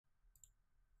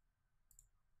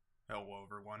Hello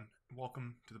everyone,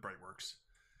 welcome to the Brightworks.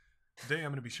 Today I'm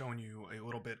going to be showing you a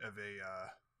little bit of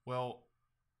well,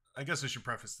 I guess I should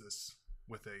preface this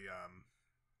with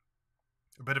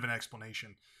a bit of an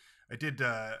explanation. I did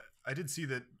see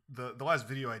that the last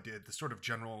video I did, the sort of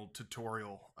general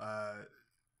tutorial,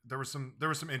 there was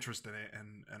some interest in it,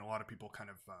 and a lot of people kind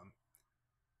of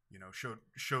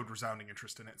showed resounding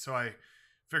interest in it. So I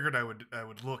figured I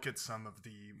would look at some of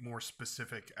the more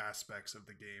specific aspects of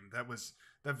the game.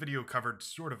 That video covered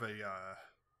sort of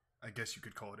I guess you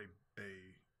could call it a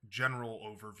general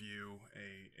overview,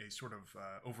 a sort of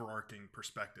overarching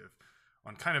perspective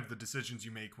on kind of the decisions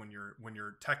you make when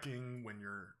you're teching, when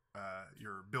you're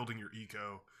building your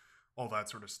eco, all that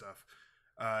sort of stuff.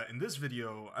 In this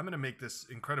video, I'm going to make this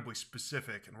incredibly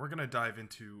specific, and we're going to dive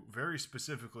into very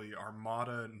specifically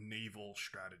Armada naval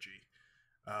strategy.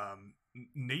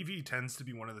 Navy tends to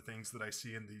be one of the things that I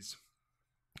see in these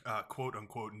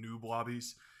quote-unquote noob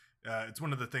lobbies. It's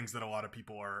one of the things that a lot of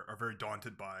people are very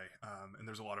daunted by, and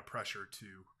there's a lot of pressure to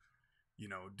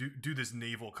do this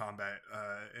naval combat,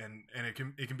 and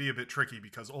it can be a bit tricky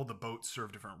because all the boats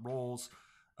serve different roles,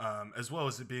 as well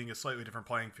as it being a slightly different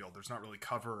playing field. There's not really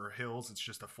cover or hills, it's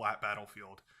just a flat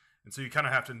battlefield. And so you kind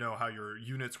of have to know how your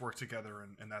units work together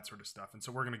and that sort of stuff. And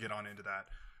so we're going to get on into that.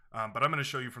 But I'm going to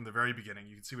show you from the very beginning.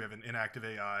 You can see we have an inactive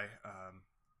AI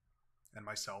and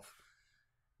myself.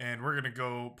 And we're going to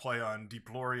go play on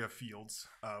Deploria Fields,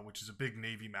 which is a big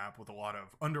Navy map with a lot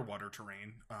of underwater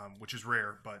terrain, which is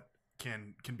rare, but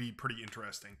can be pretty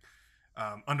interesting.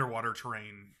 Underwater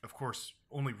terrain, of course,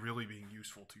 only really being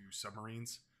useful to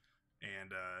submarines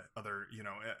and other,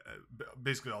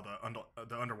 basically all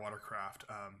the underwater craft.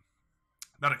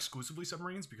 Not exclusively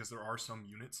submarines, because there are some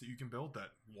units that you can build that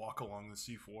walk along the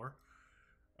seafloor.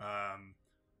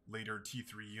 Later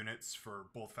T3 units for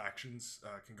both factions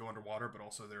can go underwater, but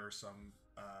also there are some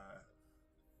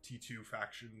T2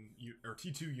 faction or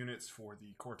T2 units for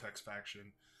the Cortex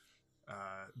faction.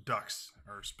 Ducks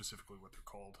are specifically what they're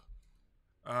called.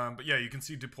 But yeah, you can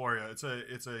see Deploria.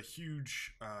 It's a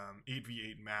huge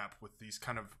 8v8 map with these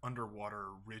kind of underwater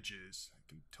ridges. I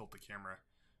can tilt the camera.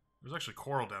 There's actually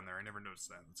coral down there. I never noticed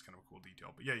that. That's kind of a cool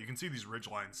detail. But yeah, you can see these ridge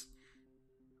lines.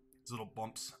 These little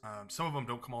bumps. Some of them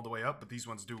don't come all the way up, but these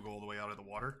ones do go all the way out of the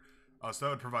water. So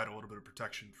that would provide a little bit of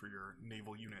protection for your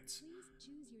naval units. Please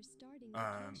choose your starting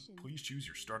location. Please choose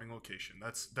your starting location.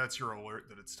 That's your alert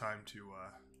that it's time to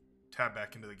tab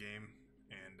back into the game.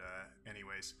 And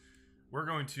anyways, we're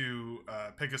going to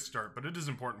pick a start, but it is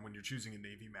important when you're choosing a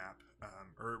Navy map,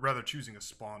 or rather choosing a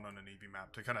spawn on a Navy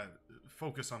map, to kind of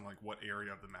focus on like what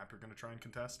area of the map you're going to try and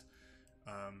contest.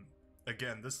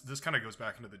 Again, this kind of goes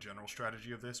back into the general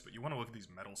strategy of this, but you want to look at these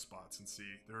metal spots and see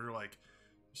there are like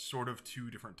sort of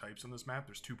two different types on this map.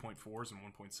 There's 2.4s and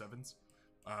 1.7s.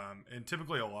 And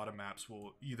typically a lot of maps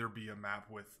will either be a map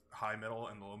with high metal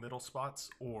and low metal spots,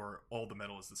 or all the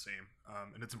metal is the same.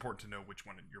 And it's important to know which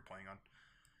one you're playing on.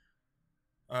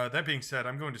 That being said,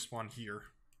 I'm going to spawn here,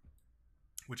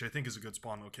 which I think is a good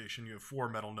spawn location. You have 4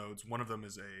 metal nodes. One of them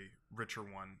is a richer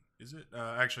one. Is it?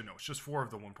 Actually, no. It's just 4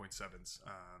 of the 1.7s.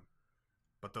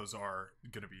 But those are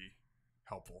going to be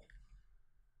helpful.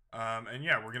 And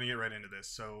yeah, we're going to get right into this.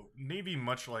 So Navy,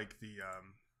 much like the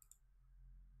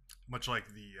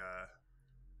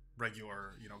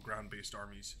regular, ground-based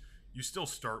armies, you still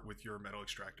start with your metal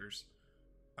extractors.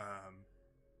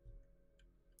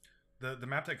 The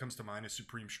map that comes to mind is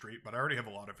Supreme Strait, but I already have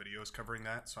a lot of videos covering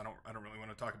that, so I don't really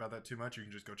want to talk about that too much. You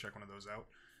can just go check one of those out.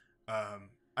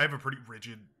 I have a pretty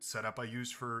rigid setup I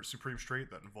use for Supreme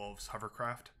Strait that involves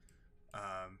hovercraft,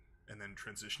 and then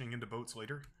transitioning into boats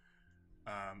later.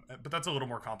 But that's a little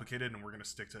more complicated, and we're going to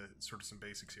stick to sort of some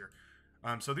basics here.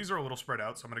 So these are a little spread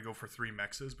out, so I'm going to go for 3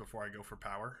 mexes before I go for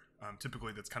power.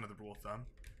 Typically, that's kind of the rule of thumb.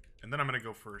 And then I'm going to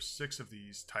go for 6 of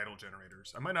these tidal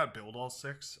generators. I might not build all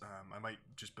 6. I might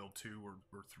just build 2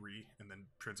 or 3 and then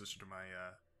transition to my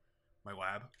my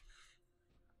lab.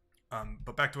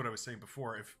 But back to what I was saying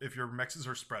before, if your mexes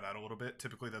are spread out a little bit,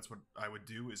 typically that's what I would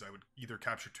do, is I would either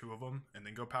capture 2 of them and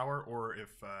then go power, or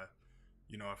if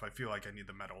if I feel like I need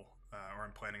the metal, or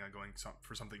I'm planning on going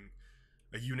for something,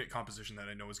 a unit composition that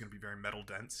I know is going to be very metal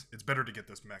dense, it's better to get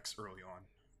this mex early on.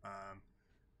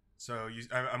 So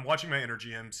I'm watching my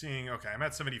energy. I'm seeing, okay, I'm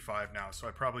at 75 now, so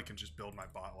I probably can just build my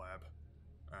bot lab.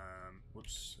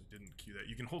 Whoops, I didn't queue that.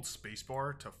 You can hold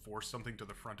spacebar to force something to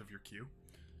the front of your queue.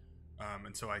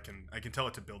 And so I can tell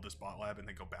it to build this bot lab and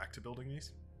then go back to building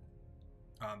these.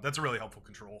 That's a really helpful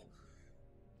control.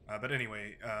 But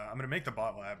anyway, I'm going to make the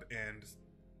bot lab, and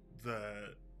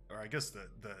the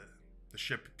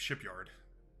shipyard.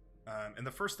 And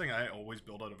the first thing I always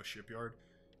build out of a shipyard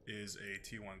is a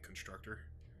T1 constructor.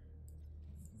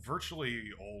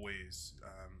 virtually always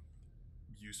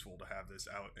useful to have this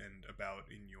out and about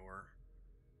in your,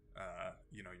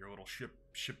 you know, your little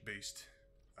ship-based,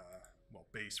 well,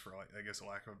 base for, I guess, a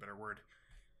lack of a better word.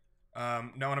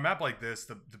 Now, on a map like this,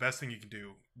 the best thing you can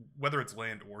do, whether it's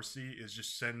land or sea, is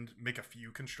just make a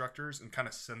few constructors and kind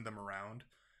of send them around.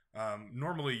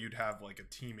 Normally, you'd have like a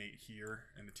teammate here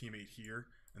and a teammate here,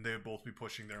 and they would both be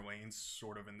pushing their lanes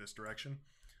sort of in this direction.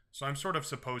 So I'm sort of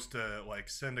supposed to like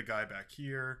send a guy back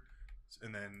here,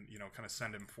 and then, you know, kind of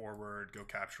send him forward, go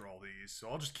capture all these. So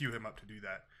I'll just queue him up to do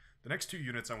that. The next 2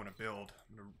 units I want to build,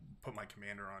 I'm going to put my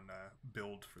commander on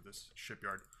build for this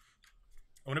shipyard.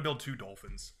 I want to build 2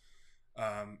 dolphins.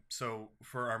 So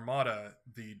for Armada,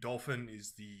 the Dolphin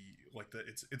is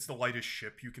it's the lightest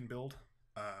ship you can build.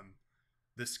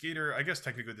 The Skater, I guess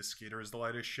technically the Skater is the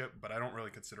lightest ship, but I don't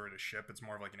really consider it a ship. It's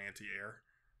more of like an anti-air.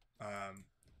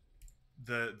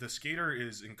 The Skater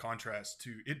is, in contrast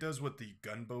to, it does what the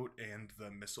gunboat and the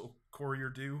missile courier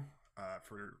do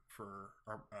for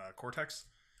our Cortex,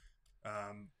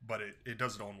 but it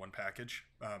does it all in one package.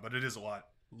 But it is a lot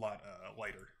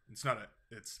lighter. It's not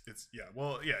yeah,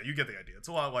 well, yeah, you get the idea. It's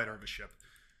a lot lighter of a ship.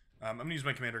 I'm gonna use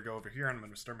my commander to go over here, and I'm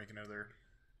gonna start making another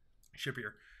ship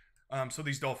here. So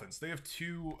these Dolphins, they have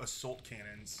 2 assault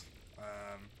cannons,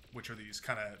 which are these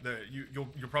kind of,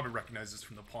 you'll probably recognize this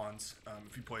from the pawns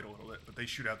if you played a little bit, but they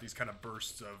shoot out these kind of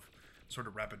bursts of sort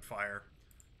of rapid fire,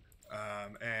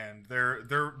 and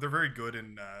they're very good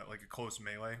in like a close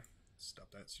melee.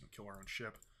 Stop that, so you don't kill our own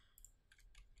ship.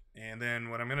 And then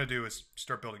what I'm going to do is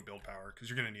start building build power, because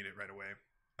you're going to need it right away.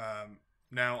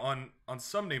 Now, on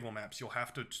some naval maps, you'll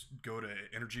have to go to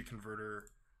energy converter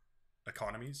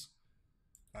economies.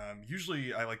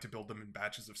 Usually, I like to build them in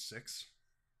batches of 6.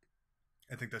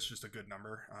 I think that's just a good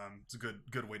number. It's a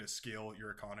good way to scale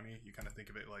your economy. You kind of think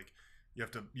of it like you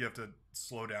have to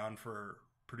slow down for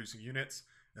producing units,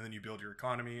 and then you build your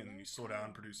economy, and then you slow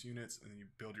down, produce units, and then you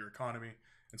build your economy.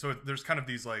 And so there's kind of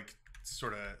these like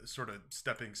sort of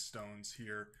stepping stones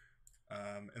here,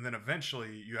 and then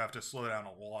eventually you have to slow down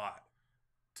a lot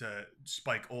to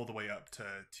spike all the way up to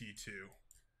T2.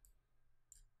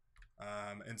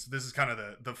 And so this is kind of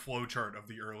the flow chart of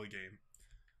the early game,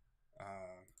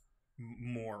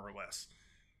 more or less.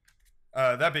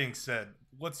 That being said,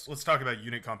 let's talk about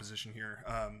unit composition here.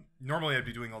 Normally I'd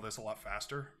be doing all this a lot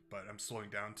faster, but I'm slowing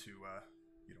down to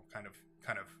you know, kind of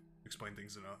explain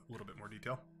things in a little bit more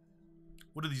detail.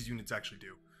 What do these units actually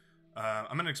do?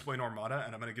 I'm going to explain Armada,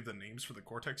 and I'm going to give the names for the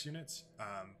Cortex units,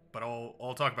 but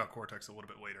I'll talk about Cortex a little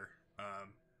bit later.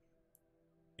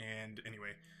 And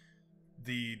anyway,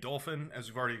 the Dolphin, as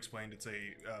we've already explained, it's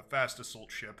a fast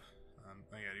assault ship.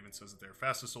 Yeah, it even says it there,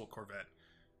 fast assault corvette.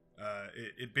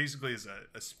 It basically is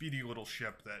a speedy little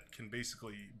ship that can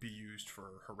basically be used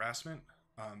for harassment,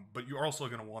 but you're also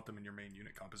going to want them in your main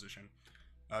unit composition.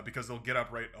 Because they'll get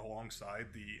up right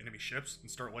alongside the enemy ships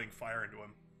and start laying fire into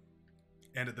them.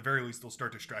 And at the very least, they'll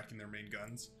start distracting their main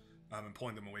guns and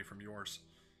pulling them away from yours.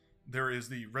 There is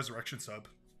the Resurrection Sub,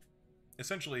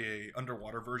 essentially a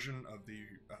underwater version of the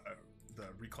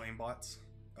reclaim bots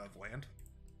of land.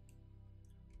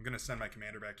 I'm going to send my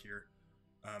commander back here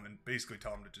and basically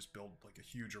tell him to just build like a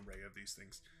huge array of these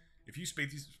things. If you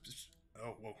space these...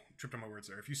 Oh, whoa, tripped on my words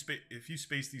there. If you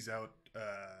space these out...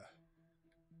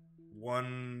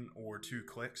 1 or 2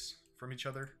 clicks from each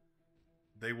other,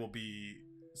 they will be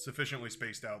sufficiently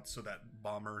spaced out so that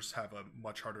bombers have a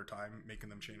much harder time making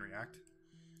them chain react.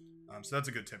 So that's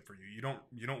a good tip for you.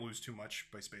 You don't lose too much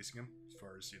by spacing them, as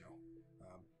far as, you know,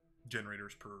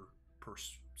 generators per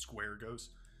square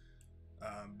goes.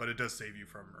 But it does save you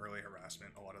from early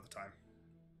harassment a lot of the time.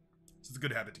 So it's a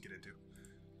good habit to get into.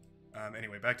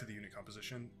 Anyway, back to the unit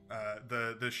composition.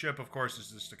 The ship, of course,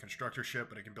 is just a constructor ship,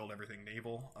 but it can build everything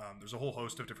naval. There's a whole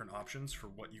host of different options for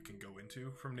what you can go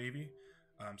into from Navy.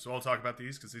 So I'll talk about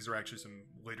these, because these are actually some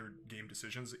later game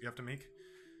decisions that you have to make.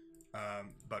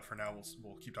 But for now,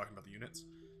 we'll keep talking about the units.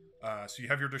 So you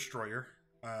have your destroyer.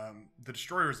 The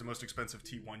destroyer is the most expensive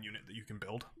T1 unit that you can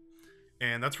build.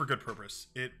 And that's for good purpose.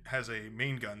 It has a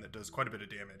main gun that does quite a bit of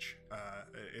damage.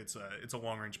 It's a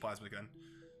long-range plasma gun.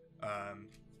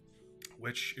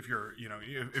 Which, if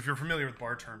you're familiar with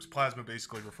bar terms, plasma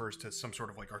basically refers to some sort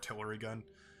of like artillery gun.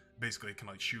 Basically, it can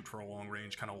like shoot for a long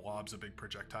range, kind of lobs a big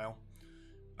projectile.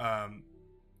 And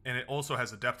it also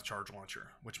has a depth charge launcher,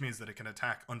 which means that it can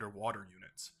attack underwater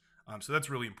units. So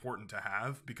that's really important to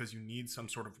have, because you need some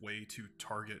sort of way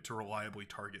to reliably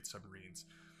target submarines.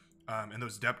 And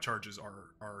those depth charges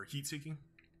are heat-seeking.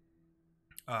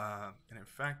 And in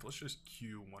fact, let's just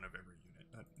queue one of every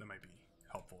unit. That might be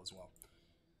helpful as well.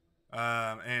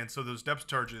 And so those depth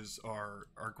charges are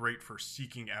great for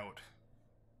seeking out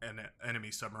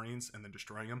enemy submarines and then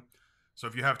destroying them. So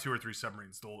if you have 2 or 3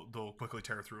 submarines, they'll quickly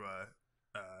tear through a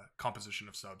composition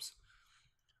of subs.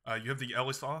 You have the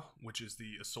Elisau, which is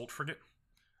the assault frigate.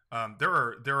 There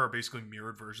are basically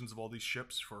mirrored versions of all these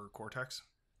ships for Cortex.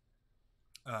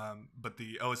 But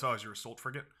the Elisau is your assault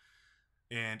frigate,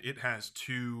 and it has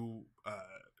two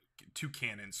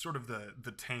cannons, sort of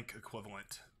the tank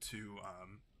equivalent to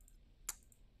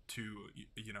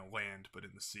land, but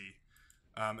in the sea.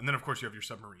 And then of course you have your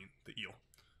submarine, the Eel,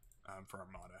 for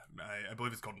Armada. I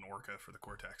believe it's called an Orca for the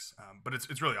Cortex. But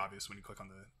it's really obvious when you click on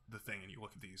the thing and you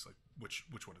look at these, like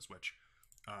which one is which.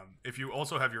 If you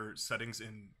also have your settings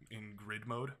in grid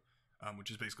mode,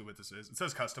 which is basically what this is. It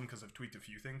says custom because I've tweaked a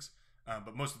few things,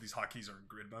 but most of these hotkeys are in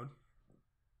grid mode.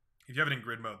 If you have it in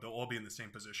grid mode, they'll all be in the same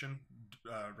position,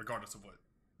 regardless of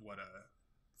what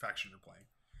faction you're playing.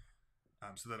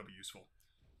 So that'll be useful.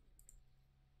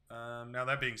 Now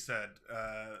that being said,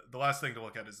 the last thing to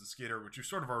look at is the Skater, which we've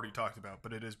sort of already talked about,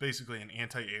 but it is basically an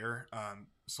anti-air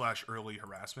 / early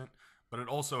harassment, but it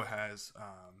also has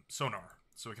sonar,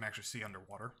 so it can actually see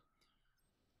underwater,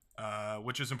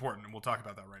 which is important, and we'll talk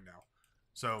about that right now.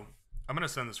 So I'm going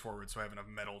to send this forward so I have enough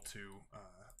metal to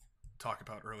talk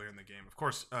about earlier in the game. Of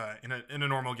course, in a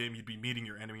normal game, you'd be meeting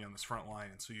your enemy on this front line,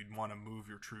 and so you'd want to move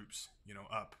your troops,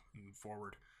 up and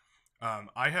forward.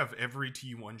 I have every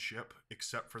T1 ship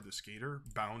except for the Skater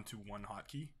bound to one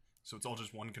hotkey, so it's all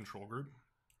just one control group,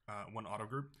 one auto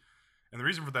group. And the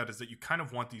reason for that is that you kind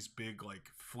of want these big, like,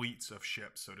 fleets of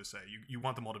ships, so to say. You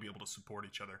want them all to be able to support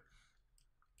each other.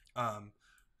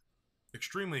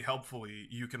 Extremely helpfully,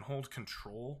 you can hold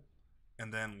control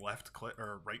and then left click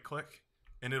or right click,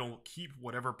 and it'll keep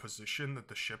whatever position that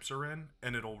the ships are in,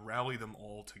 and it'll rally them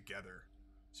all together.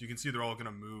 So you can see they're all going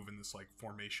to move in this, like,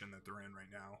 formation that they're in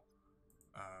right now.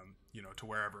 To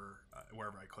wherever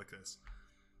I click this.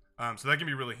 So that can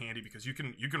be really handy because you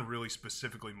can really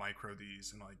specifically micro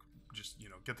these and, like, just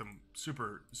get them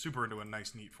super into a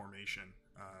nice neat formation.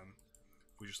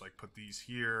 We just, like, put these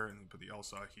here and then put the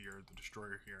Elisau here, the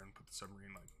destroyer here, and put the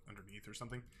submarine, like, underneath or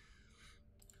something.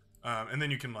 And then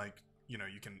you can, like, you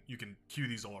can queue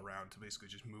these all around to basically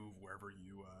just move wherever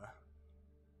you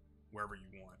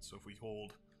want. So if we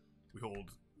hold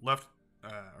left,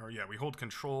 we hold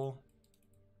control.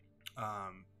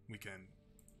 We can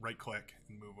right click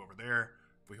and move over there.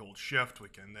 If we hold shift, we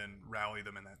can then rally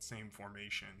them in that same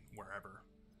formation wherever.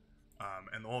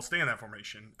 And they'll all stay in that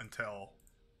formation until,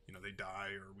 they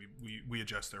die, or we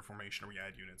adjust their formation, or we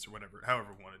add units, or whatever,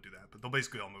 however we want to do that. But they'll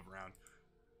basically all move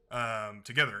around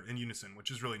together in unison,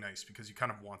 which is really nice because you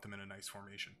kind of want them in a nice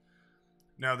formation.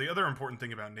 Now, the other important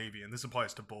thing about Navy, and this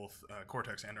applies to both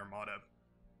Cortex and Armada,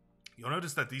 you'll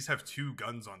notice that these have 2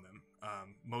 guns on them.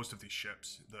 Most of these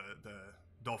ships, the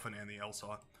Dolphin and the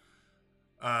Elisau.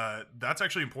 That's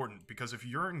actually important because if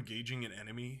you're engaging an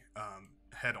enemy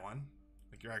head on,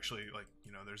 like you're actually, like,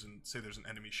 there's an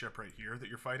enemy ship right here that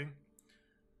you're fighting,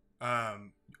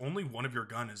 only one of your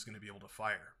gun is going to be able to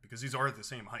fire because these are at the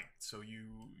same height, so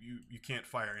you can't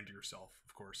fire into yourself,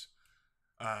 of course.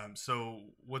 So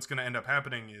what's going to end up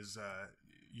happening is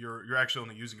you're actually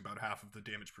only using about half of the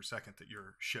damage per second that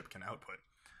your ship can output.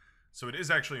 So it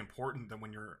is actually important that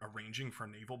when you're arranging for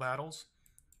naval battles,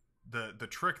 the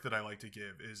trick that I like to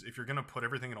give is if you're going to put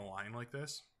everything in a line like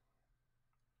this,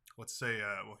 let's say,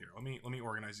 here, let me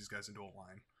organize these guys into a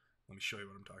line. Let me show you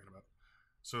what I'm talking about.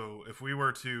 So if we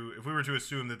were to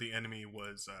assume that the enemy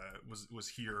was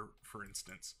here, for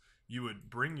instance, you would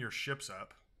bring your ships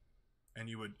up, and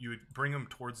you would bring them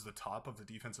towards the top of the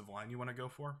defensive line you want to go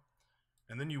for,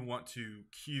 and then you want to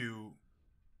queue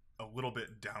a little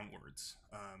bit downwards,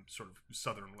 sort of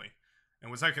southerly.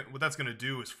 And what that's going to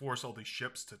do is force all these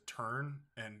ships to turn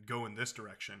and go in this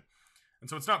direction. And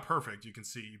so it's not perfect, you can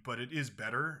see, but it is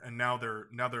better. And now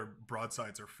their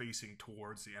broadsides are facing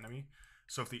towards the enemy.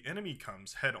 So if the enemy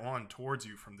comes head on towards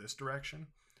you from this direction,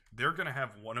 they're going to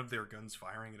have one of their guns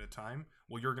firing at a time.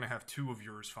 Well, you're going to have 2 of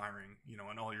yours firing,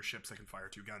 on all your ships that can fire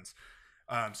 2 guns.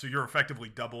 So you're effectively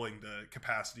doubling the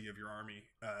capacity of your army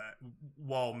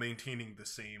while maintaining the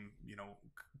same,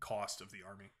 cost of the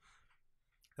army.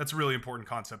 That's a really important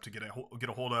concept to get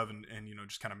a hold of and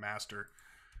just kind of master.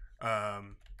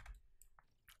 I'm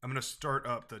going to start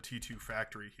up the T2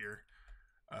 factory here.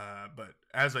 But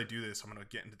as I do this, I'm going to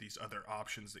get into these other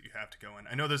options that you have to go in.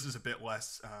 I know this is a bit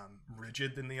less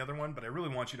rigid than the other one, but I really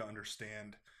want you to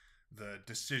understand the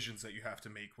decisions that you have to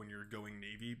make when you're going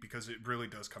Navy, because it really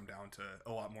does come down to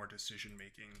a lot more decision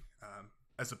making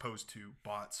as opposed to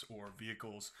bots or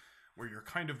vehicles where you're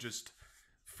kind of just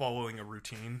following a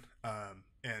routine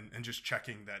and just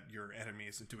checking that your enemy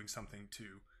isn't doing something to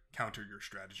counter your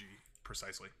strategy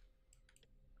precisely.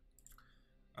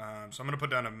 So I'm going to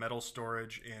put down a metal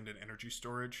storage and an energy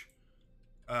storage.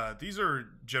 These are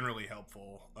generally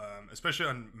helpful, especially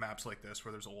on maps like this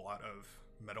where there's a lot of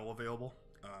metal available.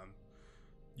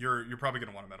 You're probably going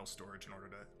to want a metal storage in order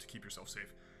to keep yourself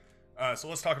safe. So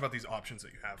let's talk about these options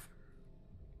that you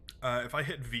have. If I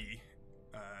hit V,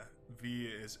 V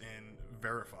is in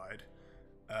verified,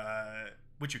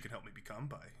 which you can help me become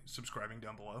by subscribing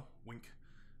down below. Wink,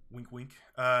 wink, wink.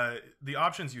 The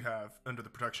options you have under the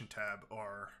production tab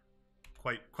are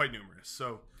quite numerous.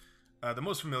 So the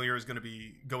most familiar is going to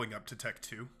be going up to Tech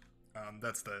 2.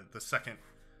 That's the second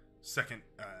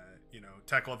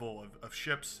tech level of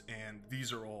ships, and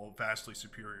these are all vastly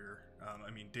superior.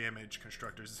 I mean, damage,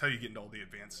 constructors, it's how you get into all the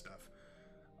advanced stuff.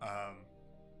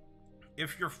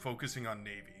 If you're focusing on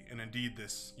Navy, and indeed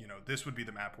this would be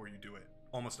the map where you do it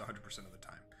almost 100% of the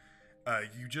time.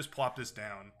 You just plop this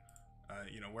down,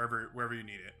 wherever you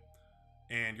need it,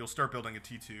 and you'll start building a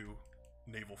T2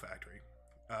 naval factory.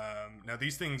 Now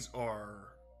these things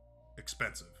are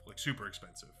expensive, like super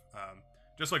expensive,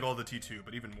 just like all the T2,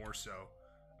 but even more so.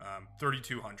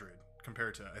 3,200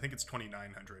 compared to, I think it's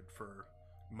 2,900 for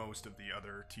most of the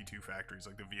other T2 factories,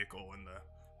 like the vehicle and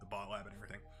the bot lab and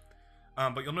everything.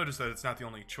 But you'll notice that it's not the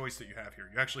only choice that you have here.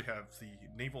 You actually have the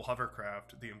naval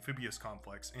hovercraft, the amphibious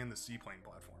complex, and the seaplane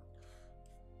platform.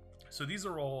 So these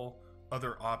are all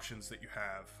other options that you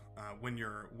have when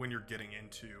you're getting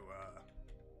into.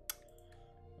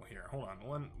 Well, here, hold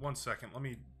on one second. Let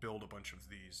me build a bunch of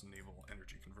these naval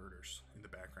energy converters in the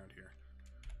background here.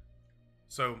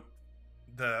 So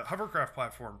the hovercraft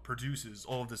platform produces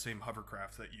all of the same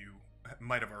hovercraft that you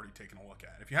might have already taken a look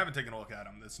at. If you haven't taken a look at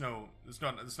them, it's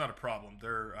not a problem.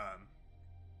 They're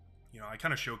I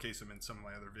kind of showcase them in some of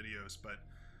my other videos, but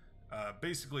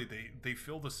basically they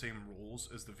fill the same roles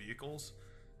as the vehicles,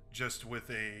 just with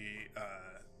they're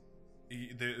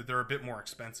a bit more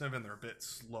expensive and they're a bit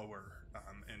slower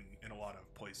in a lot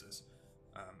of places,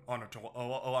 on a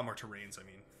lot more terrains. I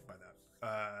mean by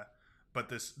that. But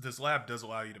this lab does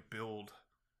allow you to build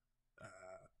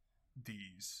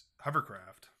these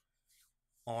hovercraft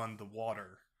on the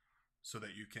water so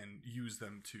that you can use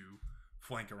them to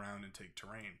flank around and take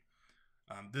terrain.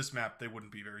 This map, they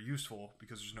wouldn't be very useful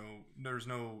because there's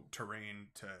no terrain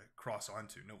to cross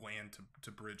onto, no land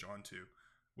to bridge onto,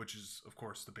 which is of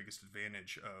course the biggest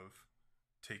advantage of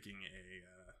taking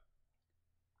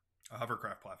a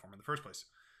hovercraft platform in the first place.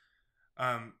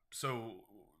 So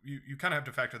you kind of have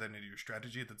to factor that into your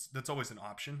strategy. That's always an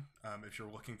option if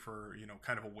you're looking for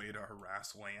kind of a way to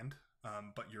harass land,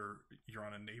 but you're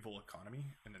on a naval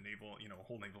economy and a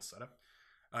whole naval setup.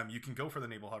 You can go for the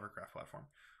naval hovercraft platform.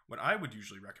 What I would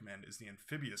usually recommend is the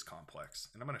amphibious complex,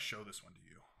 and I'm going to show this one to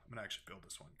you. I'm going to actually build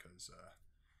this one because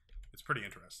it's pretty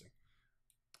interesting.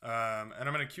 And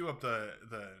I'm going to queue up the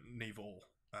naval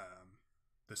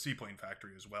the seaplane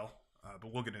factory as well,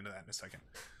 but we'll get into that in a second.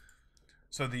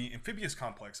 So the amphibious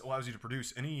complex allows you to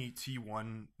produce any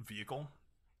T1 vehicle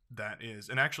that is,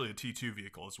 and actually a T2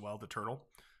 vehicle as well, the turtle,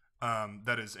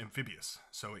 that is amphibious,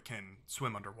 so it can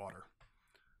swim underwater.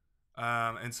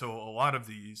 And so a lot of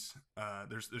these,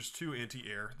 there's two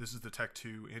anti-air. This is the Tech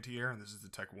 2 anti-air, and this is the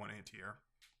Tech 1 anti-air.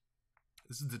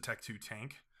 This is the Tech 2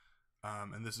 tank,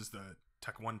 and this is the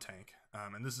Tech 1 tank,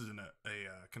 and this is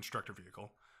a constructor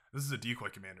vehicle. This is a decoy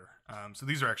commander. So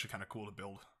these are actually kind of cool to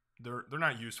build. They're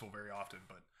not useful very often,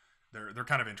 but they're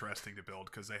kind of interesting to build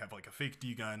because they have like a fake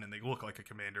D-gun and they look like a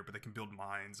commander, but they can build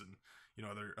mines and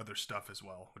other stuff as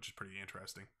well, which is pretty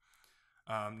interesting.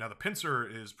 Now the pincer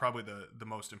is probably the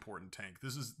most important tank.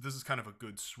 This is kind of a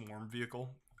good swarm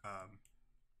vehicle.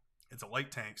 It's a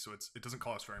light tank, so it doesn't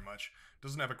cost very much. It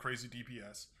doesn't have a crazy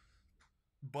DPS,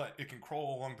 but it can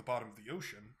crawl along the bottom of the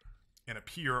ocean and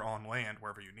appear on land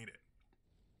wherever you need it.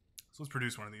 So let's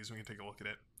produce one of these and we can take a look at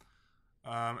it.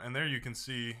 And there you can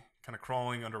see kind of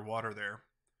crawling underwater there.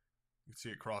 You can see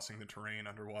it crossing the terrain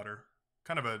underwater.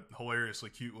 Kind of a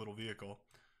hilariously cute little vehicle.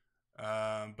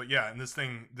 But yeah, and this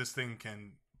thing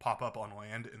can pop up on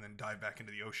land and then dive back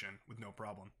into the ocean with no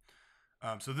problem.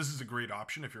 So this is a great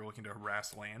option if you're looking to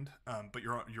harass land, but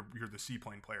you're the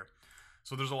seaplane player.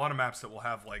 So there's a lot of maps that will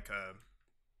have like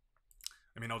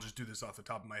I'll just do this off the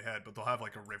top of my head, but they'll have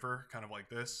like a river kind of like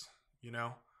this,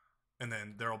 and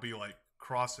then there'll be like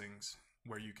crossings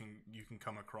where you can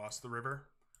come across the river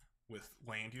with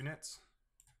land units,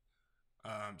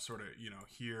 sort of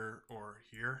here or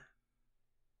here.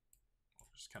 I'll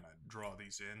just kind of draw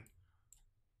these in,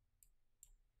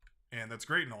 and that's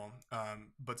great and all.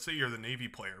 But say you're the Navy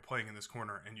player playing in this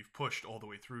corner and you've pushed all the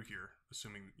way through here,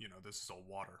 assuming this is all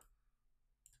water.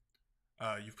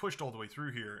 You've pushed all the way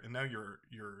through here, and now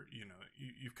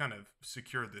you've kind of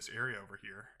secured this area over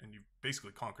here, and you've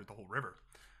basically conquered the whole river.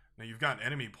 Now you've got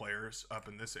enemy players up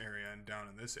in this area and down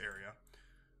in this area.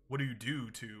 What do you do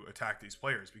to attack these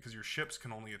players? Because your ships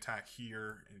can only attack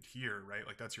here and here, right?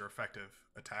 Like that's your effective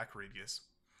attack radius.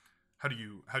 How do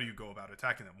you go about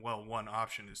attacking them? Well, one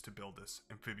option is to build this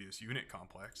amphibious unit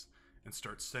complex and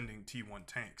start sending T1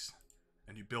 tanks,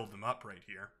 and you build them up right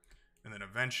here, and then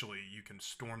eventually you can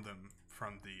storm them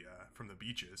from the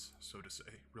beaches, so to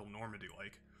say, real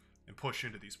Normandy-like, and push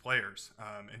into these players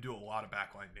and do a lot of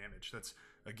backline damage. That's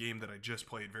a game that I just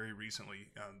played very recently.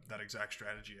 That exact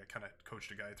strategy, I kind of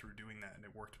coached a guy through doing that, and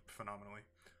it worked phenomenally.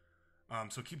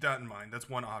 So keep that in mind. That's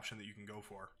one option that you can go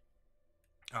for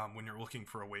when you're looking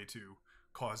for a way to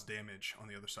cause damage on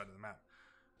the other side of the map.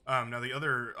 Now, the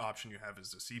other option you have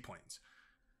is the seaplanes.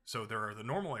 So there are the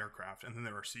normal aircraft, and then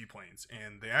there are seaplanes,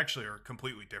 and they actually are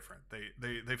completely different.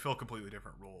 They fill completely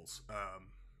different roles.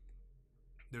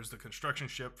 There's the construction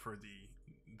ship for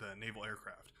the naval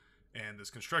aircraft, and this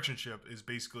construction ship is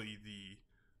basically the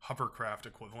hovercraft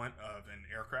equivalent of an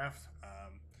aircraft,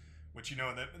 which, you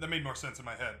know, that made more sense in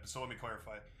my head, so let me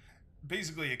clarify.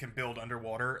 Basically, it can build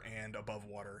underwater and above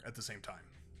water at the same time.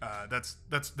 That's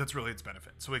really its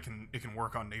benefit. So it can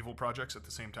work on naval projects at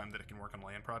the same time that it can work on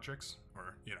land projects,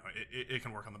 or, you know, it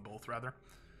can work on them both, rather.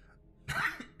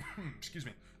 Excuse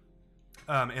me.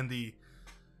 And the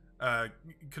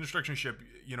construction ship,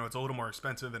 you know, it's a little more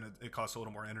expensive and it costs a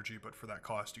little more energy, but for that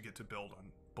cost, you get to build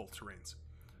on both terrains.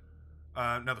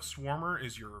 Now, the Swarmer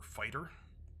is your fighter.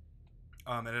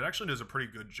 And it actually does a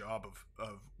pretty good job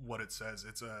of what it says.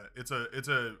 It's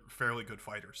a fairly good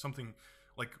fighter. Something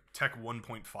like Tech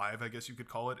 1.5, I guess you could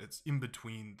call it. It's in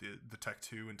between the Tech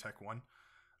 2 and Tech 1.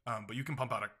 But you can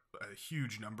pump out a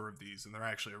huge number of these, and they're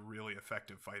actually a really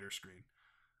effective fighter screen.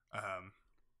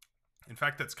 In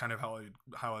fact, that's kind of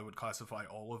how I would classify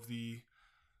all of the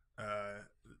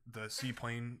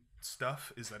seaplane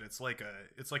stuff. Is that it's like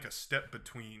a step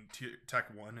between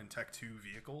Tech 1 and Tech 2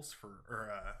 vehicles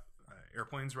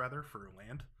airplanes rather, for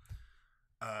land.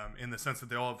 In the sense that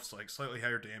they all have like slightly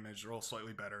higher damage, they're all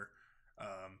slightly better.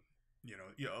 You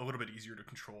know, a little bit easier to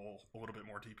control, a little bit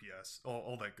more DPS,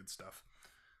 all that good stuff.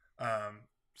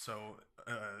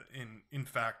 In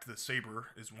fact, the Saber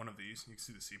is one of these. You can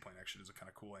see the seaplane actually does a kind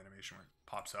of cool animation where it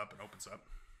pops up and opens up.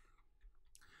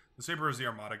 The Saber is the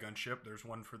Armada gunship. There's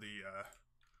one for the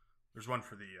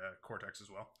Cortex as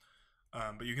well.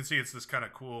 But you can see it's this kind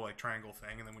of cool like triangle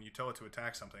thing, and then when you tell it to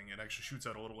attack something, it actually shoots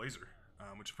out a little laser,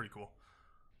 which is pretty cool.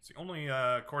 It's the only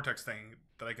Cortex thing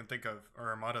that I can think of, or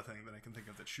Armada thing that I can think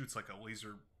of, that shoots like a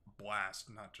laser blast,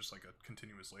 not just like a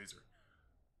continuous laser.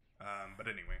 But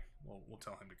anyway, we'll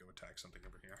tell him to go attack something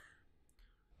over here.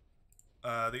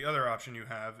 The other option you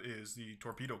have is the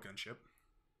torpedo gunship,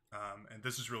 and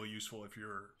this is really useful if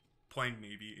you're playing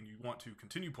Navy and you want to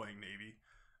continue playing Navy,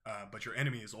 but your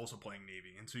enemy is also playing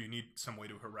Navy, and so you need some way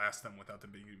to harass them without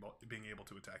them being able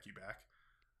to attack you back.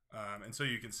 And so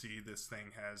you can see this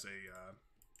thing has a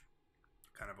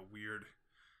kind of a weird,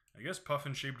 I guess,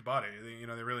 puffin-shaped body. They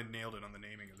really nailed it on the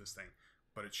naming of this thing,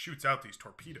 but it shoots out these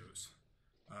torpedoes.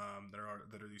 That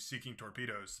are these seeking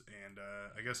torpedoes, and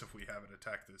I guess if we have it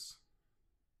attack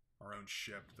our own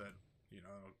ship, that, you know,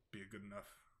 it'll be a good enough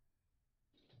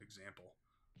example.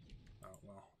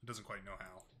 Well, it doesn't quite know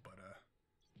how, but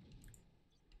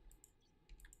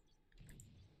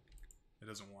it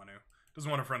doesn't want to. It doesn't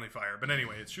want a friendly fire, but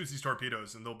anyway, it shoots these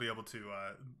torpedoes, and they'll be able to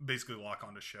basically lock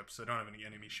onto ships. I don't have any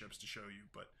enemy ships to show you,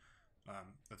 but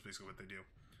that's basically what they do.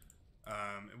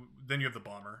 Then you have the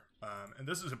bomber, and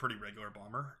this is a pretty regular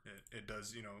bomber. It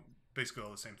does, you know, basically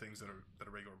all the same things that a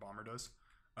regular bomber does,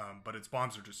 but its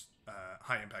bombs are just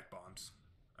high impact bombs,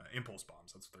 impulse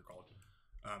bombs. That's what they're called.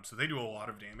 So they do a lot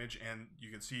of damage, and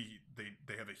you can see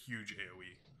they have a huge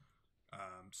AOE.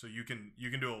 So you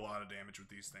can do a lot of damage with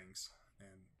these things,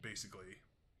 and basically,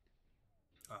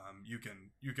 you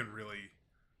can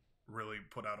really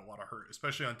put out a lot of hurt,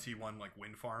 especially on T1, like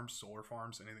wind farms, solar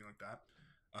farms, anything like that.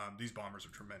 These bombers are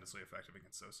tremendously effective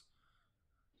against those.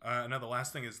 Now the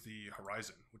last thing is the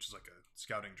Horizon, which is like a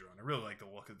scouting drone. I really like the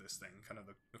look of this thing, kind of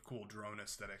the cool drone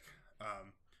aesthetic.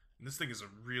 And this thing is a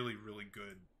really, really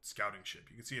good scouting ship.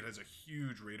 You can see it has a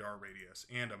huge radar radius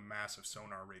and a massive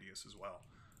sonar radius as well.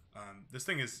 This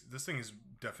thing is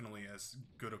definitely as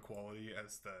good a quality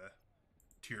as the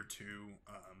Tier 2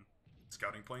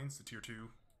 scouting planes. The Tier 2,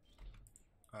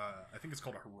 I think it's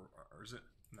called or is it?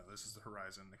 No, this is the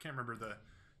Horizon. I can't remember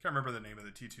the name of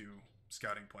the T2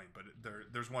 scouting plane, but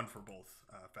there's one for both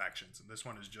factions, and this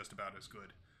one is just about as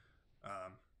good.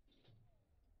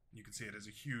 You can see it has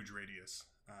a huge radius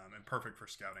and perfect for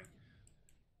scouting.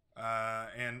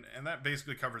 And that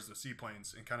basically covers the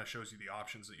seaplanes and kind of shows you the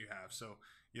options that you have. So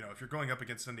if you're going up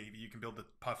against the Navy, you can build the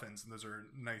puffins, and those are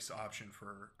a nice option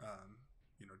for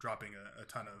dropping a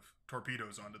ton of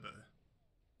torpedoes onto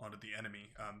the enemy.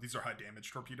 These are high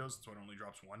damage torpedoes, so it only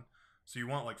drops one. So you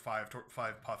want like five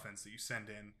puffins that you send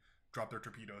in, drop their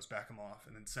torpedoes, back them off,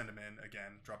 and then send them in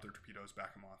again, drop their torpedoes,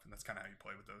 back them off, and that's kind of how you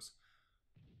play with those.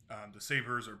 The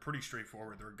sabers are pretty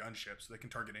straightforward. They're a gunship, so they can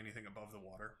target anything above the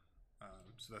water.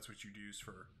 So that's what you'd use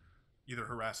for either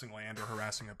harassing land or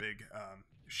harassing a big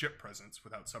ship presence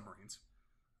without submarines,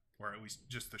 or at least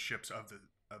just the ships of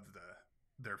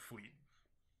their fleet.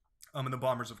 And the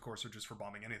bombers, of course, are just for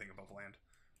bombing anything above land.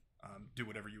 Do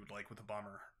whatever you would like with a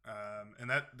bomber, and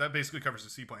that basically covers the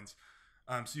seaplanes.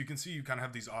 So you can see you kind of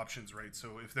have these options, right?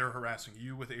 So if they're harassing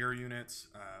you with air units,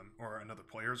 or another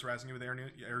player is harassing you with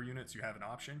air units, you have an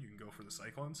option. You can go for the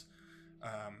Cyclones.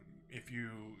 If you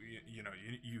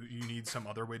need some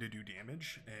other way to do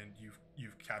damage, and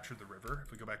you've captured the river.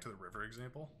 If we go back to the river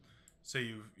example, say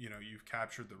you've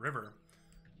captured the river,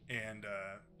 and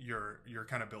you're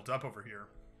kind of built up over here.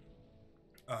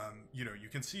 You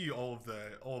can see all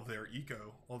of their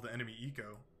eco, all the enemy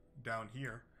eco down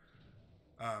here,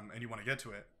 and you want to get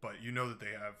to it, but you know that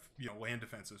they have land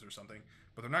defenses or something,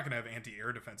 but they're not going to have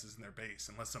anti-air defenses in their base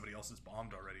unless somebody else is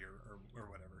bombed already or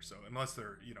whatever. So unless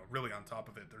they're really on top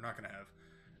of it, they're not going to have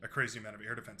a crazy amount of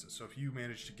air defenses. So if you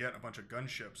manage to get a bunch of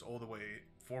gunships all the way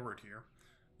forward here,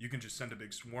 you can just send a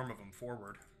big swarm of them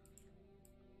forward,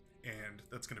 and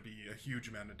that's going to be a huge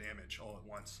amount of damage all at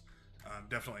once.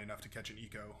 Definitely enough to catch an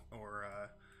eco, or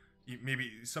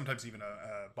maybe sometimes even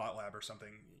a bot lab or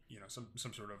something,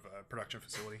 some sort of production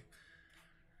facility.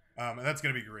 And that's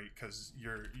going to be great because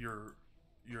your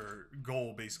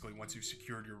goal, basically, once you've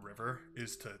secured your river,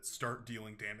 is to start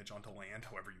dealing damage onto land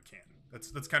however you can.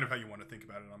 That's kind of how you want to think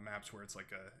about it on maps where it's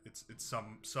like it's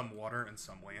some water and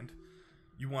some land.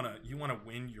 You want to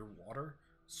win your water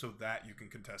so that you can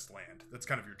contest land. That's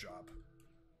kind of your job.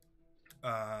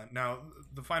 Now,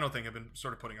 the final thing I've been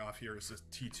sort of putting off here is this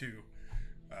T2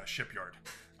 shipyard,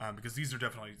 because these are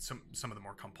definitely some of the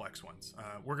more complex ones.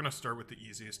 We're going to start with the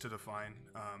easiest to define,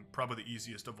 probably the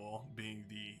easiest of all being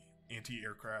the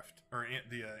anti-aircraft, or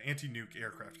the anti-nuke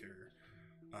aircraft carrier.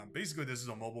 Basically, this is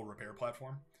a mobile repair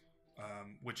platform,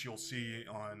 which you'll see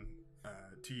on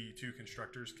T2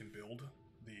 constructors can build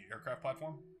the aircraft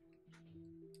platform.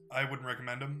 I wouldn't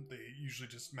recommend them. They usually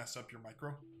just mess up your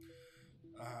micro.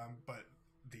 But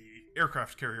the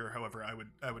aircraft carrier, however,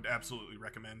 I would absolutely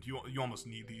recommend. You almost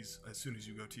need these as soon as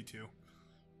you go T2.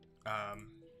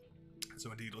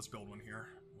 So indeed, let's build one here.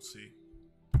 We'll see.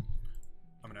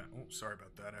 Sorry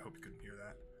about that. I hope you couldn't hear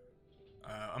that.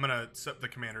 I'm gonna set the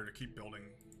commander to keep building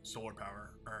solar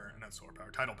power, or not solar power,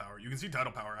 tidal power. You can see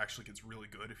tidal power actually gets really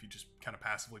good if you just kind of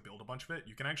passively build a bunch of it.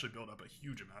 You can actually build up a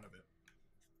huge amount of it.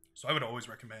 So I would always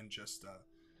recommend just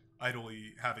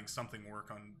idly having something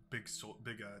work on big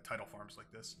tidal farms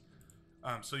like this.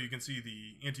 So you can see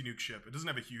the anti-nuke ship. It doesn't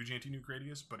have a huge anti-nuke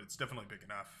radius, but it's definitely big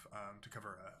enough to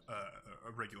cover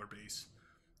a regular base.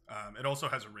 It also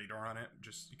has a radar on it,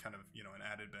 just kind of an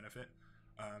added benefit.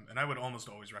 And I would almost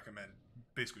always recommend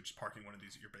basically just parking one of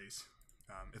these at your base.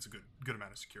 It's a good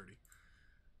amount of security.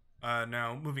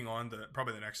 Now moving on,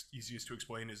 probably the next easiest to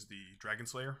explain is the Dragon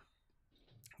Slayer,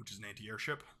 which is an anti-air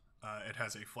ship. It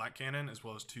has a flat cannon as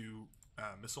well as 2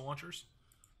 missile launchers.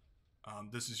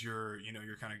 This is your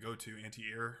kind of go-to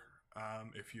anti-air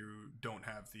if you don't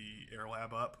have the air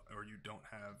lab up, or you don't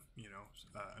have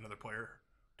another player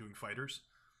doing fighters.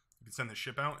 You can send the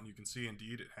ship out, and you can see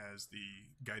indeed it has the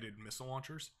guided missile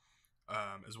launchers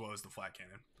as well as the flat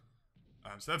cannon.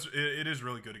 So it is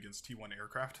really good against T1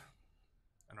 aircraft.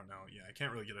 I don't know. Yeah, I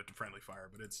can't really get it to friendly fire,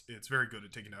 but it's very good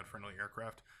at taking out friendly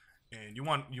aircraft. And you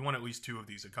want at least 2 of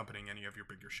these accompanying any of your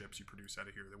bigger ships you produce out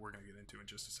of here that we're going to get into in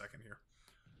just a second here.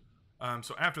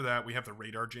 So after that, we have the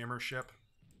radar jammer ship.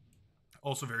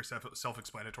 Also very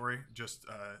self-explanatory. Just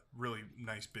a really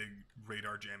nice big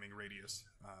radar jamming radius,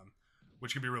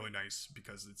 which can be really nice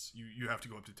because you have to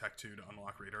go up to Tech 2 to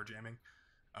unlock radar jamming.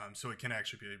 So it can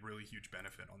actually be a really huge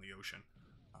benefit on the ocean,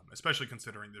 especially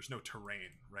considering there's no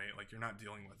terrain, right? Like you're not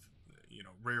dealing with,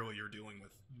 rarely you're dealing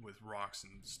with rocks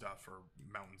and stuff or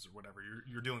mountains or whatever.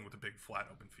 You're dealing with a big flat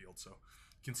open field, so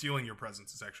concealing your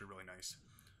presence is actually really nice.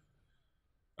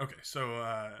 Okay,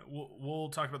 so we'll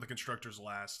talk about the constructors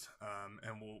last,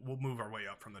 and we'll move our way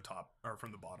up from the top or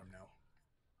from the bottom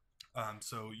now.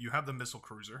 So you have the missile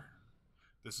cruiser.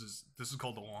 This is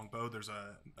called the longbow. There's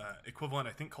a equivalent,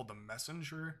 I think, called the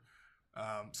messenger,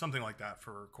 something like that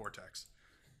for Cortex.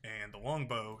 And the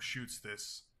longbow shoots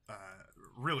this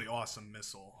really awesome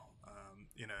missile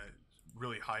in a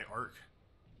really high arc.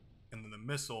 and then the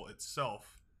missile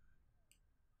itself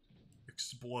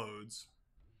explodes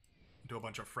into a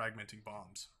bunch of fragmenting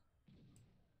bombs.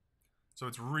 So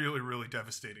it's really, really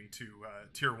devastating to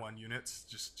tier 1 units,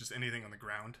 just anything on the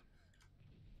ground.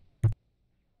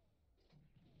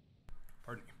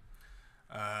 Pardon me.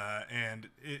 And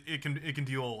it can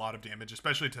deal a lot of damage,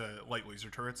 especially to light laser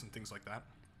turrets and things like that.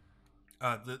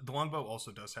 The longbow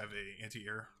also does have a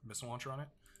anti-air missile launcher on it.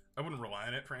 I wouldn't rely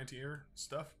on it for anti-air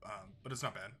stuff, but it's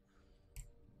not bad.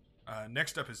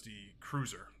 Next up is the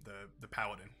cruiser, the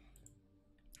Paladin.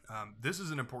 This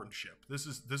is an important ship. This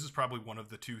is probably one of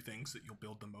the two things that you'll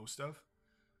build the most of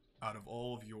out of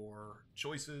all of your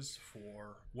choices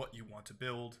for what you want to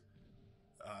build.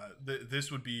 This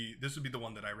would be the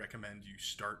one that I recommend you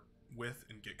start with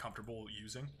and get comfortable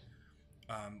using.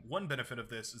 One benefit of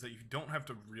this is that you don't have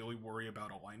to really worry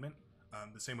about alignment,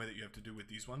 the same way that you have to do with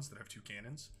these ones that have 2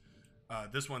 cannons.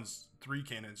 This one's 3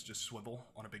 cannons just swivel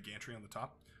on a big gantry on the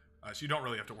top, so you don't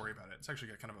really have to worry about it. It's actually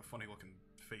got kind of a funny looking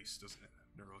face, doesn't it?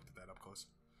 Never looked at that up close.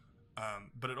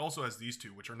 But it also has these 2,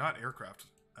 which are not aircraft,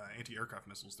 anti-aircraft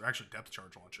missiles. They're actually depth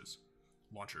charge launchers.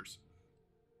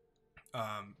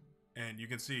 And you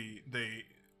can see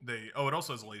it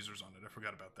also has lasers on it. I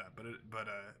forgot about that. But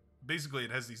basically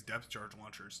it has these depth charge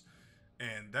launchers,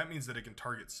 and that means that it can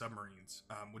target submarines,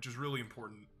 which is really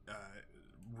important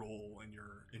role in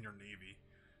your navy.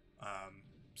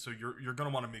 So you're going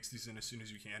to want to mix these in as soon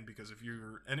as you can, because if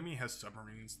your enemy has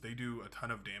submarines, they do a ton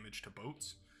of damage to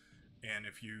boats. And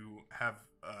if you have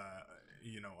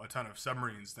a ton of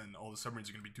submarines, then all the submarines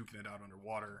are going to be duking it out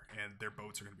underwater, and their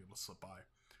boats are going to be able to slip by.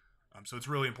 So it's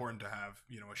really important to have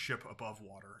a ship above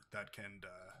water that can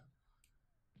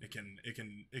it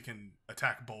can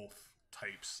attack both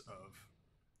types of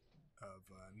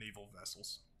naval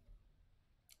vessels.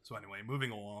 So anyway,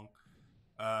 moving along.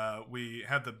 We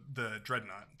have the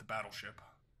Dreadnought, the battleship,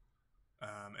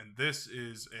 and this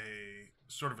is a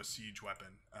sort of a siege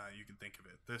weapon. You can think of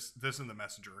it. This and the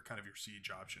Messenger are kind of your siege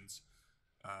options,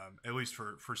 at least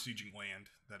for sieging land.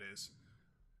 That is.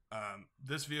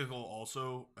 This vehicle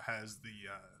also has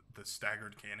the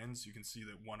staggered cannons. You can see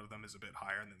that one of them is a bit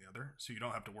higher than the other, so you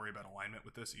don't have to worry about alignment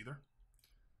with this either.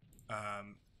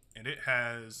 And it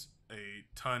has a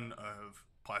ton of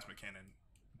plasma cannon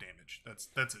damage.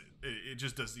 That's it. It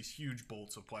just does these huge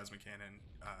bolts of plasma cannon,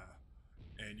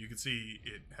 and you can see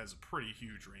it has a pretty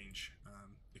huge range.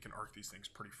 It can arc these things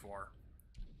pretty far.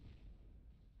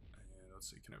 And let's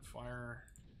see, can it fire?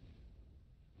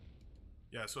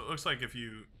 Yeah, so it looks like if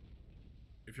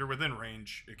you're within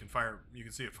range, it can fire. You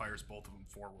can see it fires both of them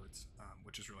forwards,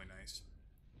 which is really nice.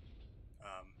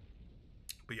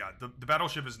 But yeah, the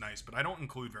battleship is nice, but I don't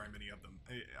include very many of them.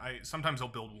 Sometimes I'll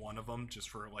build one of them just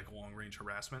for like long range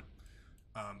harassment,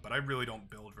 but I really don't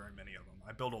build very many of them.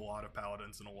 I build a lot of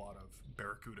Paladins and a lot of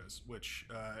Barracudas, which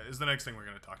is the next thing we're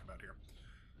going to talk about here.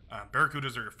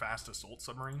 Barracudas are your fast assault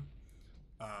submarine.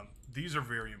 These are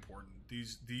very important.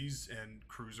 These and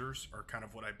cruisers are kind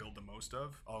of what I build the most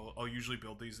of. I'll usually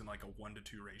build these in like a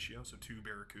 1-to-2 ratio, so 2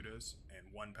 Barracudas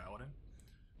and 1 Paladin.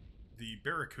 The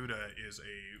Barracuda is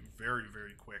a very,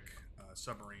 very quick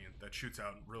submarine that shoots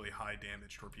out really high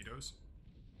damage torpedoes.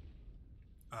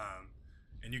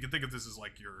 And you can think of this as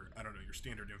like your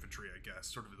standard infantry, I guess,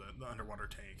 sort of the underwater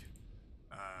tank.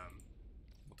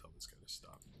 We'll tell this guy to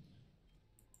stop.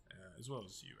 As well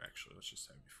as you, actually. Let's just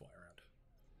have you fly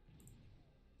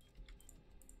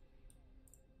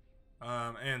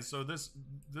around. And so this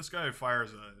guy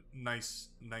fires a nice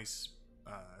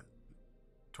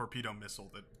torpedo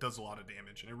missile that does a lot of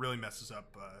damage, and it really messes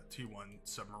up T1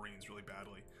 submarines really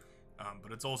badly.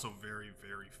 But it's also very,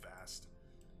 very fast,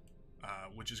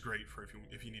 which is great for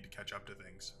if you need to catch up to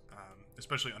things,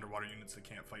 especially underwater units that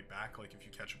can't fight back. Like if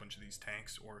you catch a bunch of these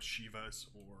tanks or Shivas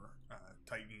or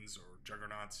Titans or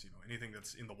Juggernauts, anything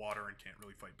that's in the water and can't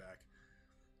really fight back,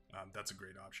 that's a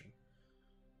great option.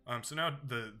 So now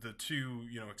the two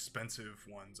expensive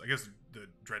ones. I guess the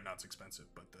Dreadnought's expensive,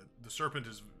 but the Serpent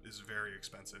is a very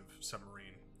expensive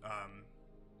submarine.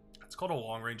 It's called a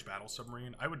long range battle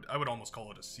submarine. I would almost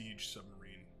call it a siege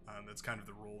submarine. That's kind of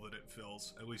the role that it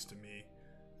fills, at least to me.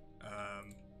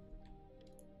 I'm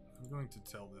going to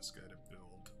tell this guy to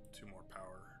build 2 more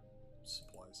power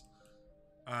supplies.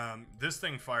 This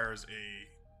thing fires a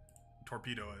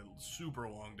torpedo at a super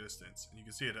long distance, and you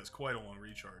can see it has quite a long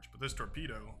recharge. But this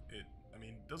torpedo,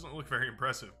 doesn't look very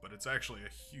impressive, but it's actually a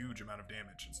huge amount of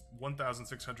damage. It's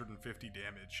 1,650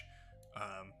 damage,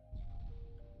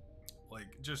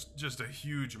 like just a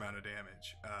huge amount of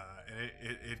damage, and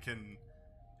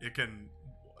it can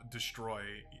destroy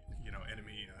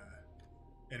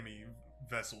enemy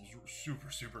vessels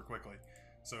super quickly.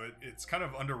 So it's kind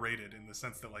of underrated in the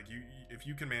sense that like if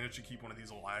you can manage to keep one of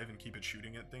these alive and keep it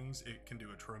shooting at things, it can do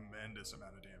a tremendous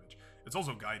amount of damage. It's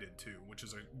also guided too, which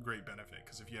is a great benefit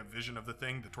because if you have vision of the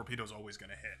thing, the torpedo's always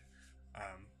going to hit,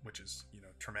 which is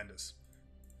tremendous.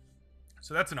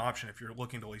 So that's an option if you're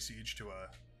looking to lay siege to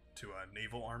a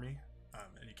naval army,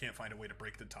 and you can't find a way to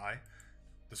break the tie.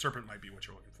 The Serpent might be what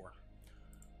you're looking for.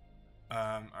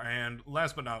 And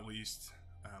last but not least,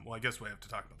 well, I guess we have to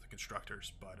talk about the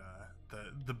constructors, but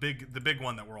the big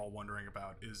one that we're all wondering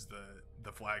about is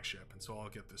the flagship, and so I'll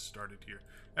get this started here.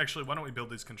 Actually, why don't we build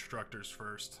these constructors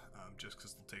first, just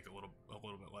because they'll take a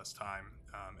little bit less time,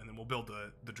 and then we'll build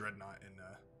the dreadnought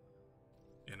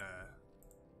in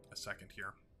a second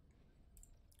here.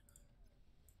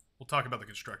 We'll talk about the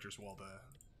constructors while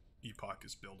the Epoch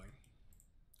is building.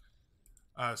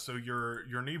 So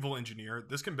your naval engineer,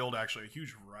 this can build actually a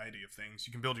huge variety of things.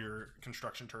 You can build your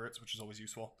construction turrets, which is always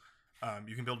useful.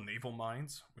 You can build naval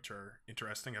mines, which are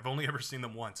interesting. I've only ever seen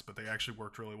them once, but they actually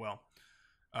worked really well.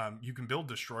 You can build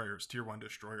destroyers, tier 1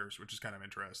 destroyers, which is kind of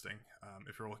interesting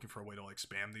if you're looking for a way to like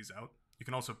spam these out. You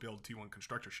can also build T1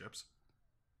 constructor ships.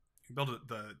 You can build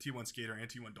the T1 skater and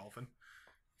T1 dolphin.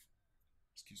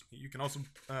 Excuse me. You can also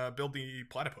build the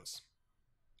platypus,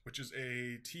 which is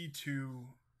a T2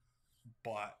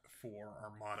 bot for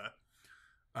Armada.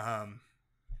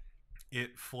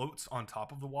 It floats on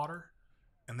top of the water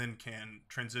and then can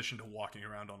transition to walking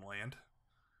around on land.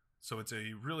 So it's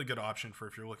a really good option for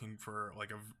if you're looking for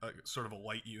like a sort of a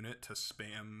light unit to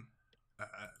spam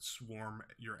swarm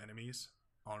your enemies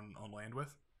on land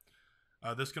with.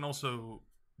 This can also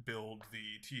build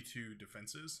the T2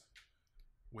 defenses,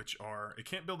 which are, it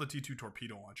can't build the T2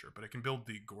 torpedo launcher, but it can build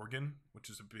the Gorgon, which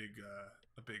is a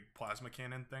big plasma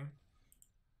cannon thing.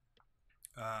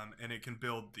 And it can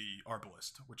build the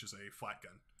Arbalist, which is a flat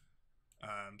gun.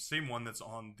 Same one that's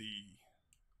on the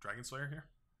Dragon Slayer here.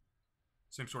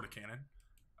 Same sort of cannon,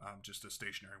 just a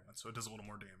stationary one. So it does a little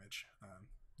more damage,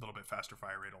 a little bit faster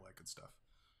fire rate, all that good stuff.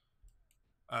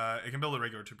 It can build the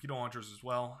regular torpedo launchers as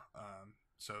well.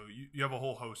 So you have a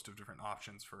whole host of different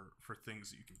options for things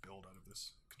that you can build out of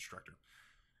this constructor.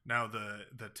 Now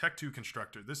the Tech 2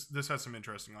 constructor, this has some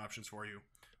interesting options for you.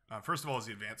 First of all is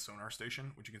the advanced sonar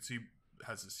station, which you can see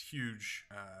has this huge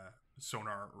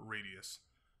sonar radius.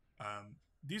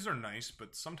 These are nice,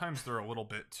 but sometimes they're a little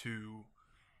bit too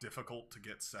difficult to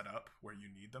get set up where you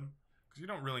need them, because you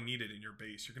don't really need it in your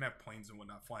base. You're gonna have planes and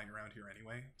whatnot flying around here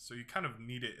anyway, so you kind of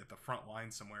need it at the front line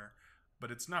somewhere,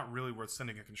 but it's not really worth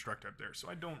sending a constructor up there, so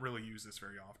I don't really use this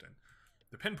very often.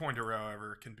 The pinpointer,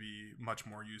 however, can be much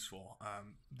more useful.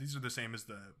 These are the same as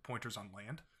the pointers on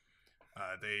land.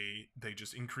 They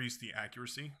just increase the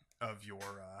accuracy of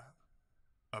your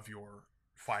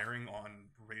firing on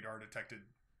radar detected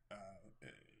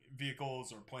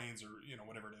vehicles or planes or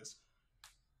whatever it is.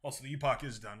 Also, the Epoch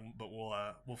is done, but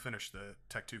we'll finish the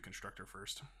Tech 2 constructor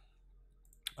first.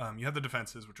 You have the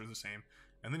defenses, which are the same,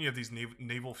 and then you have these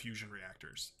naval fusion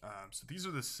reactors. So these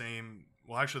are the same.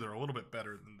 Well, actually, they're a little bit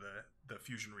better than the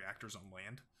fusion reactors on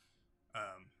land.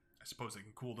 I suppose they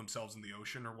can cool themselves in the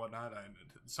ocean or whatnot.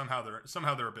 Somehow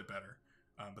they're a bit better,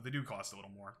 but they do cost a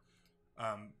little more.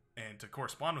 And to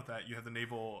correspond with that, you have the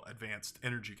Naval Advanced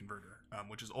Energy Converter,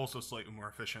 which is also slightly more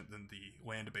efficient than the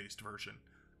land-based version,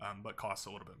 but costs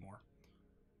a little bit more.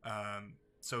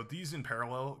 So these in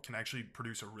parallel can actually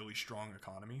produce a really strong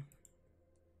economy.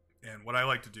 And what I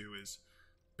like to do is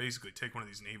basically take one of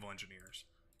these naval engineers,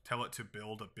 tell it to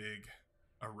build a big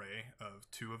array of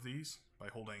 2 of these by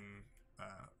holding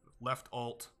left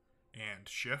alt and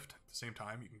shift at the same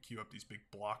time. You can queue up these big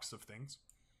blocks of things.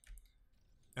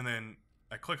 And then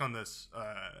I click on this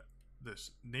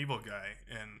this naval guy,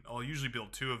 and I'll usually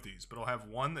build 2 of these, but I'll have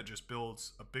one that just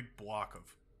builds a big block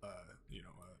of,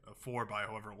 a 4 by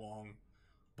however long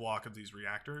block of these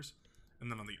reactors.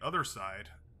 And then on the other side,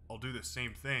 I'll do the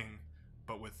same thing,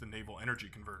 but with the naval energy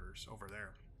converters over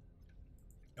there.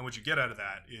 And what you get out of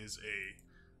that is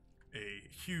a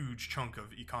huge chunk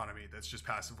of economy that's just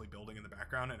passively building in the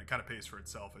background, and it kind of pays for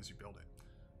itself as you build it.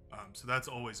 So that's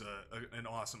always an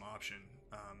awesome option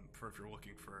for if you're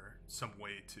looking for some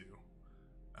way to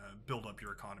build up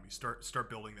your economy. Start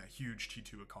building that huge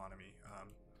T2 economy,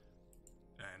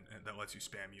 and that lets you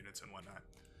spam units and whatnot.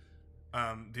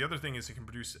 The other thing is it can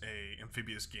produce a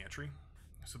amphibious gantry.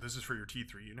 So this is for your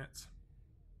T3 units.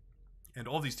 And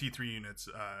all these T3 units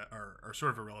are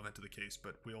sort of irrelevant to the case,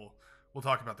 but we'll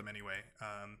talk about them anyway.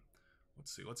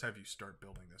 Let's see. Let's have you start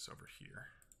building this over here.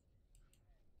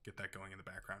 Get that going in the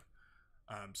background.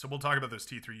 So we'll talk about those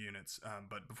T3 units,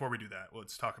 but before we do that,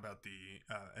 let's talk about the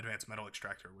Advanced Metal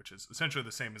Extractor, which is essentially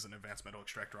the same as an Advanced Metal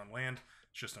Extractor on land.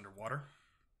 It's just underwater.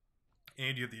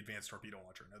 and you have the advanced torpedo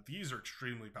launcher. Now, these are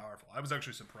extremely powerful. I was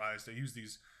actually surprised. I used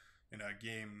these in a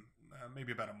game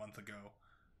maybe about a month ago,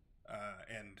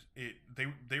 and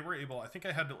they were able. I think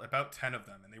I had about 10 of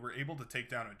them, and they were able to take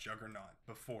down a juggernaut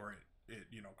before it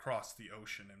crossed the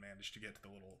ocean and managed to get to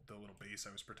the little base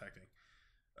I was protecting.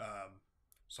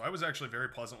 So I was actually very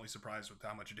pleasantly surprised with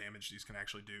how much damage these can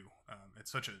actually do.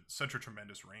 It's such a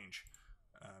tremendous range.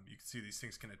 You can see these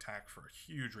things can attack for a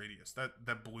huge radius.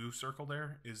 That blue circle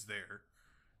there is their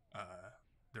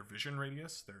vision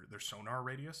radius, their sonar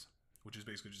radius, which is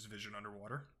basically just vision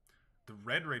underwater. The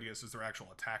red radius is their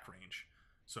actual attack range.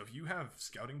 So if you have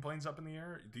scouting planes up in the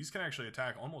air, these can actually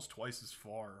attack almost twice as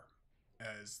far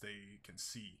as they can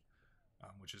see,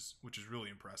 which is really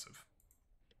impressive.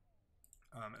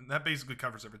 And that basically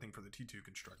covers everything for the T2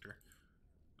 constructor.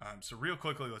 So real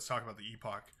quickly, let's talk about the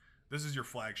Epoch. This is your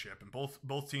flagship, and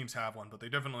both teams have one, but they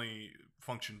definitely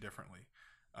function differently.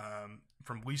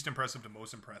 From least impressive to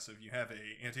most impressive, you have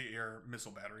a anti-air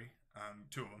missile battery,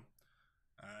 2 of them,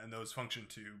 and those function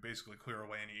to basically clear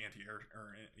away any anti-air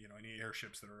or any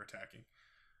airships that are attacking.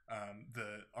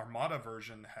 The Armada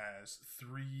version has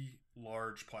 3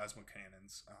 large plasma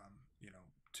cannons,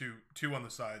 two on the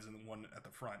sides and 1 at the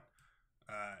front.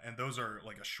 And those are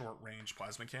like a short-range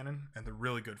plasma cannon, and they're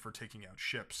really good for taking out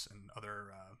ships and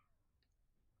other,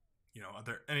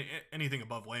 anything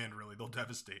above land. Really, they'll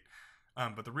devastate.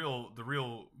 But the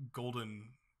real golden,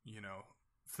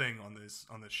 thing on this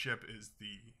ship is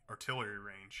the artillery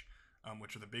range,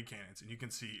 which are the big cannons, and you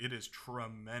can see it is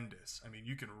tremendous. I mean,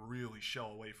 you can really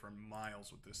shell away for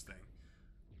miles with this thing.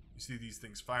 You see these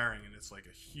things firing, and it's like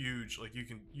a huge, you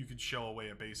can shell away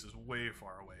a bases way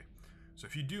far away. So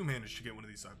if you do manage to get one of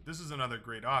these up, this is another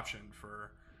great option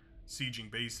for sieging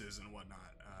bases and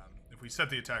whatnot. If we set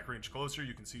the attack range closer,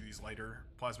 you can see these lighter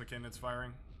plasma cannons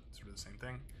firing. It's sort of the same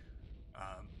thing.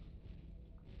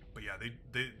 But yeah,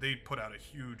 they put out a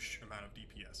huge amount of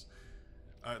DPS.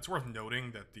 It's worth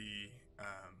noting that the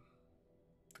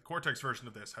Cortex version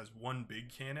of this has 1 big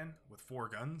cannon with 4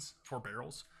 guns, 4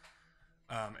 barrels,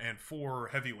 and 4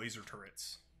 heavy laser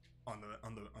turrets on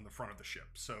the front of the ship.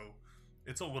 So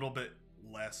it's a little bit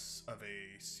less of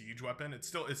a siege weapon. It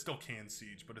still can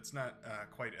siege, but it's not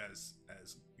quite as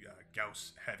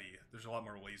Gauss heavy. There's a lot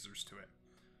more lasers to it.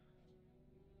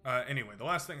 Anyway, the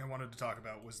last thing I wanted to talk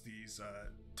about was these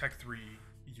Tech 3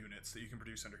 units that you can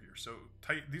produce under here. So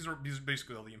these are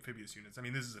basically all the amphibious units. I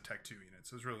mean, this is a Tech 2 unit,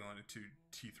 so there's really only 2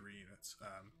 T3 units.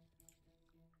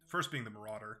 First being the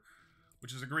Marauder,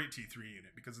 which is a great T3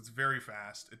 unit because it's very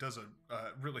fast. It does a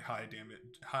really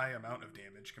high amount of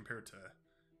damage compared to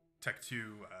Tech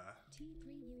 2 T3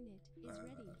 unit is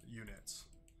ready. units.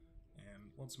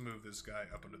 And let's move this guy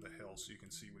up into the hill so you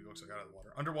can see what he looks like out of the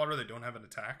water. Underwater, they don't have an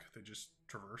attack; they just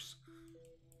traverse,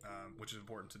 which is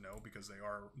important to know because they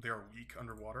are weak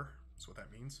underwater. That's what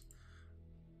that means.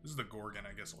 This is the Gorgon.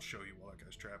 I guess I'll show you while that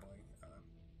guy's traveling.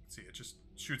 See, it just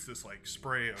shoots this like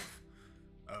spray of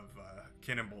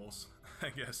cannonballs, I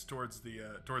guess, towards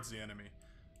the enemy.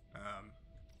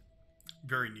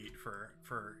 Very neat for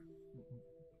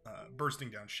bursting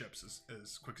down ships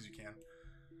as quick as you can.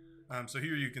 So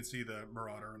here you can see the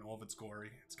Marauder in all of its glory.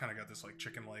 It's kind of got this like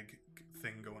chicken leg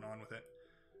thing going on with it.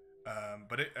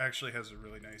 But it actually has a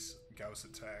really nice Gauss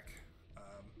attack.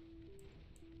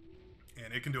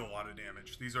 And it can do a lot of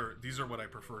damage. These are what I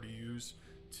prefer to use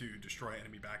to destroy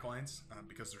enemy backlines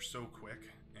because they're so quick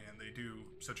and they do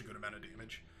such a good amount of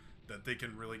damage that they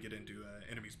can really get into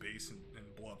enemy's base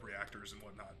and blow up reactors and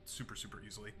whatnot super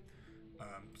easily.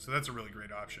 So that's a really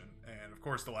great option. And of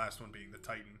course the last one being the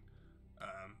Titan,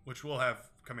 which we'll have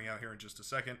coming out here in just a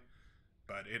second.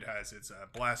 But it has its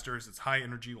blasters, its high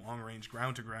energy, long range,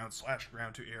 ground to ground /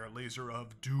 ground to air laser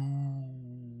of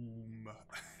doom.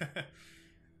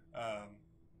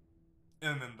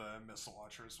 And then the missile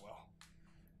launcher as well.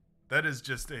 That is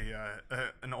just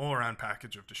an all around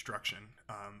package of destruction,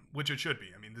 which it should be.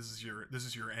 I mean, this is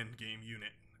your end game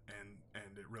unit,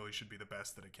 and it really should be the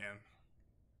best that it can.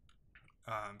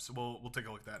 So we'll take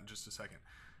a look at that in just a second.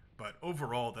 But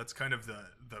overall, that's kind of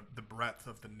the breadth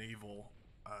of the naval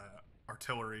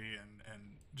artillery and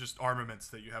just armaments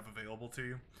that you have available to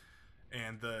you.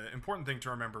 And the important thing to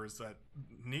remember is that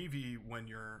Navy, when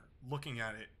you're looking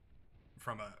at it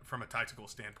from a tactical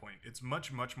standpoint, it's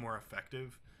much more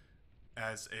effective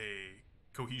as a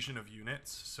cohesion of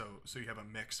units. So you have a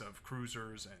mix of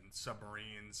cruisers and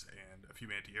submarines and a few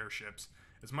anti-airships.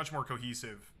 It's much more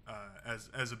cohesive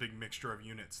as a big mixture of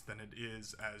units than it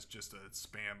is as just a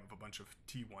spam of a bunch of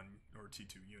T1 or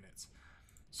T2 units.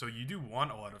 So you do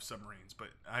want a lot of submarines, but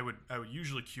I would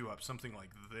usually queue up something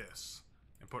like this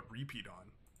and put repeat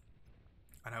on.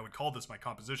 And I would call this my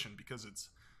composition because it's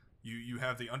you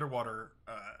have the underwater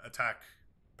attack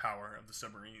power of the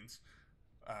submarines,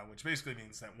 which basically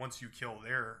means that once you kill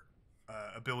their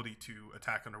ability to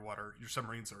attack underwater, your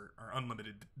submarines are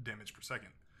unlimited damage per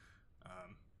second.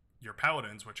 Your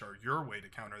paladins, which are your way to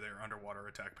counter their underwater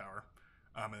attack power,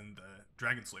 and the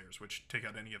dragon slayers, which take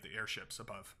out any of the airships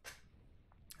above.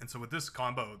 And so with this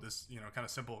combo, this kind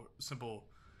of simple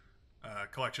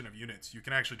collection of units, you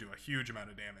can actually do a huge amount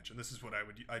of damage. And this is what I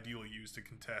would ideally use to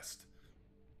contest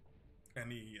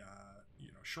any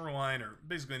shoreline, or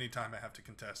basically any time I have to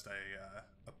contest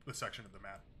a section of the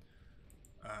map.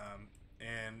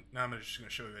 And now I'm just going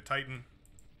to show you a Titan,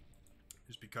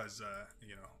 just because I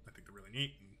think they're really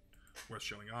neat and worth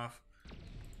showing off.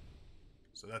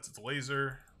 So that's its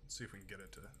laser. Let's see if we can get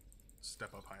it to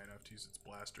step up high enough to use its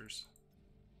blasters.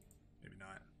 Maybe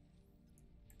not.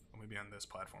 Well, maybe on this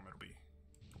platform it'll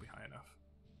be high enough.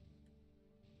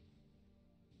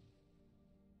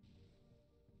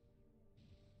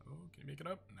 Oh, can you make it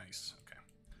up? Nice. Okay.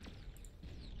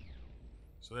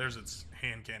 So there's its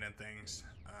hand cannon things.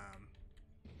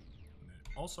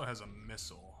 It also has a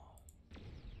missile.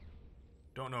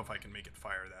 Don't know if I can make it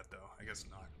fire that though. I guess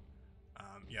not.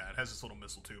 Yeah, it has this little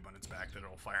missile tube on its back that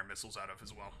it'll fire missiles out of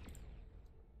as well.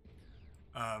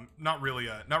 Not really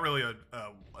a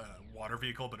water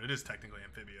vehicle, but it is technically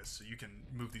amphibious. So you can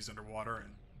move these underwater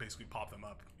and basically pop them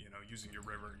up. Using your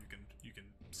river, you can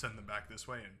send them back this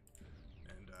way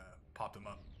and pop them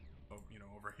up.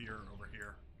 Over here or over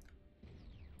here.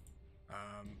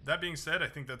 That being said, I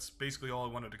think that's basically all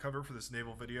I wanted to cover for this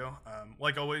naval video.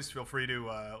 Like always, feel free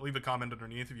to leave a comment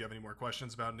underneath if you have any more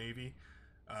questions about Navy.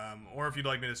 Or if you'd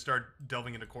like me to start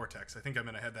delving into Cortex. I think I'm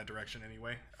going to head that direction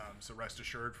anyway, so rest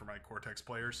assured for my Cortex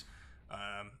players.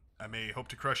 I may hope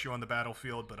to crush you on the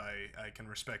battlefield, but I can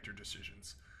respect your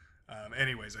decisions.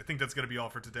 Anyways, I think that's going to be all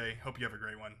for today. Hope you have a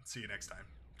great one. See you next time.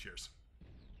 Cheers.